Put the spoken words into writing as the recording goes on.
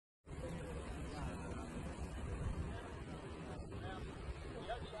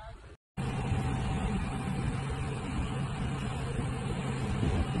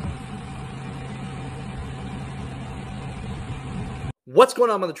What's going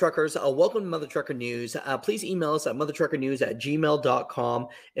on, Mother Truckers? Welcome to Mother Trucker News. Please email us at muthatruckernews@gmail.com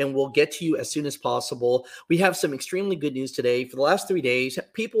and we'll get to you as soon as possible. We have some extremely good news today. For the last 3 days,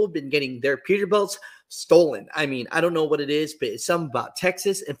 people have been getting their Peterbilts stolen. I mean, I don't know what it is, but it's something about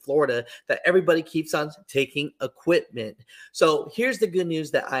Texas and Florida that everybody keeps on taking equipment. So here's the good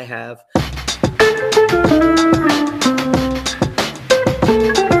news that I have.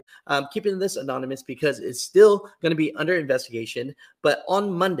 I'm keeping this anonymous because it's still going to be under investigation. But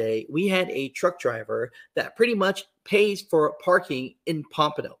on Monday, we had a truck driver that pretty much pays for parking in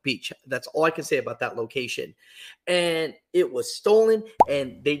Pompano Beach. That's all I can say about that location. And it was stolen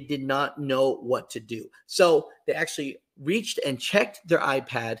and they did not know what to do. So they actually reached and checked their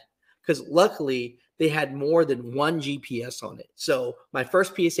iPad because luckily they had more than one GPS on it. So my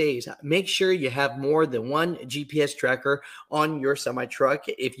first PSA is make sure you have more than one GPS tracker on your semi-truck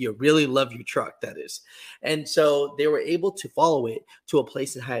if you really love your truck, that is. And so they were able to follow it to a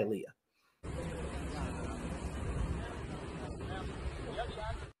place in Hialeah.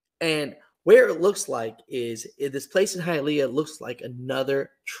 And where it looks like is this place in Hialeah looks like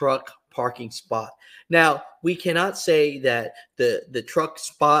another truck parking spot. Now, we cannot say that the truck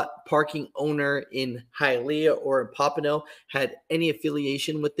spot parking owner in Hialeah or in Pompano had any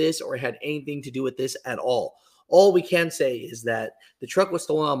affiliation with this or had anything to do with this at all. All we can say is that the truck was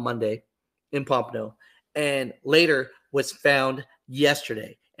stolen on Monday in Pompano and later was found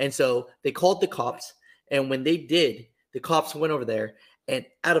yesterday. And so they called the cops, and when they did, the cops went over there. And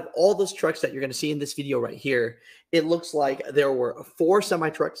out of all those trucks that you're going to see in this video right here, it looks like there were 4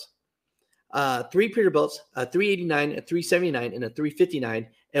 semi-trucks, 3 Peterbilts, a 389, a 379, and a 359,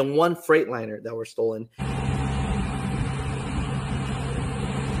 and 1 Freightliner that were stolen.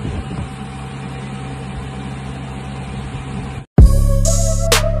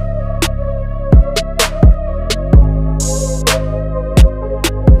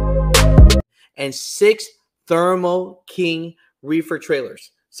 And 6 Thermo King reefer trailers.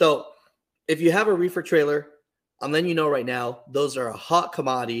 So if you have a reefer trailer, I'm letting you know right now, those are a hot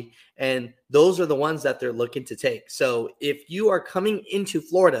commodity, and those are the ones that they're looking to take. So if you are coming into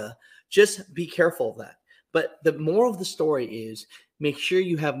Florida, just be careful of that. But the moral of the story is make sure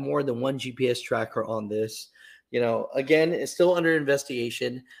you have more than one GPS tracker on this. You know, again, it's still under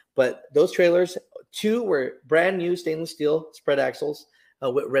investigation, but those trailers, 2 were brand new stainless steel spread axles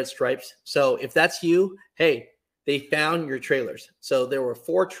with red stripes. So if that's you, hey, they found your trailers. So there were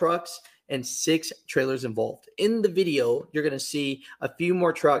 4 trucks and 6 trailers involved. In the video, you're going to see a few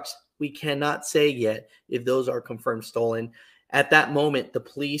more trucks. We cannot say yet if those are confirmed stolen. At that moment, the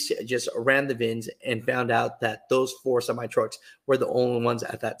police just ran the VINs and found out that those 4 semi-trucks were the only ones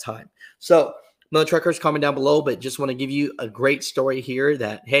at that time. So, Mother Truckers, comment down below, but just want to give you a great story here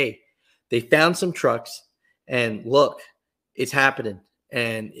that, hey, they found some trucks, and look, it's happening.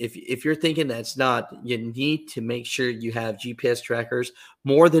 And if you're thinking that's not, you need to make sure you have GPS trackers,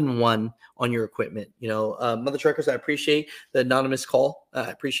 more than one on your equipment. You know, Mother Truckers, I appreciate the anonymous call. I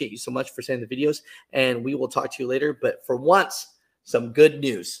appreciate you so much for sending the videos, and we will talk to you later. But for once, some good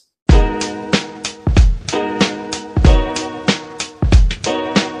news.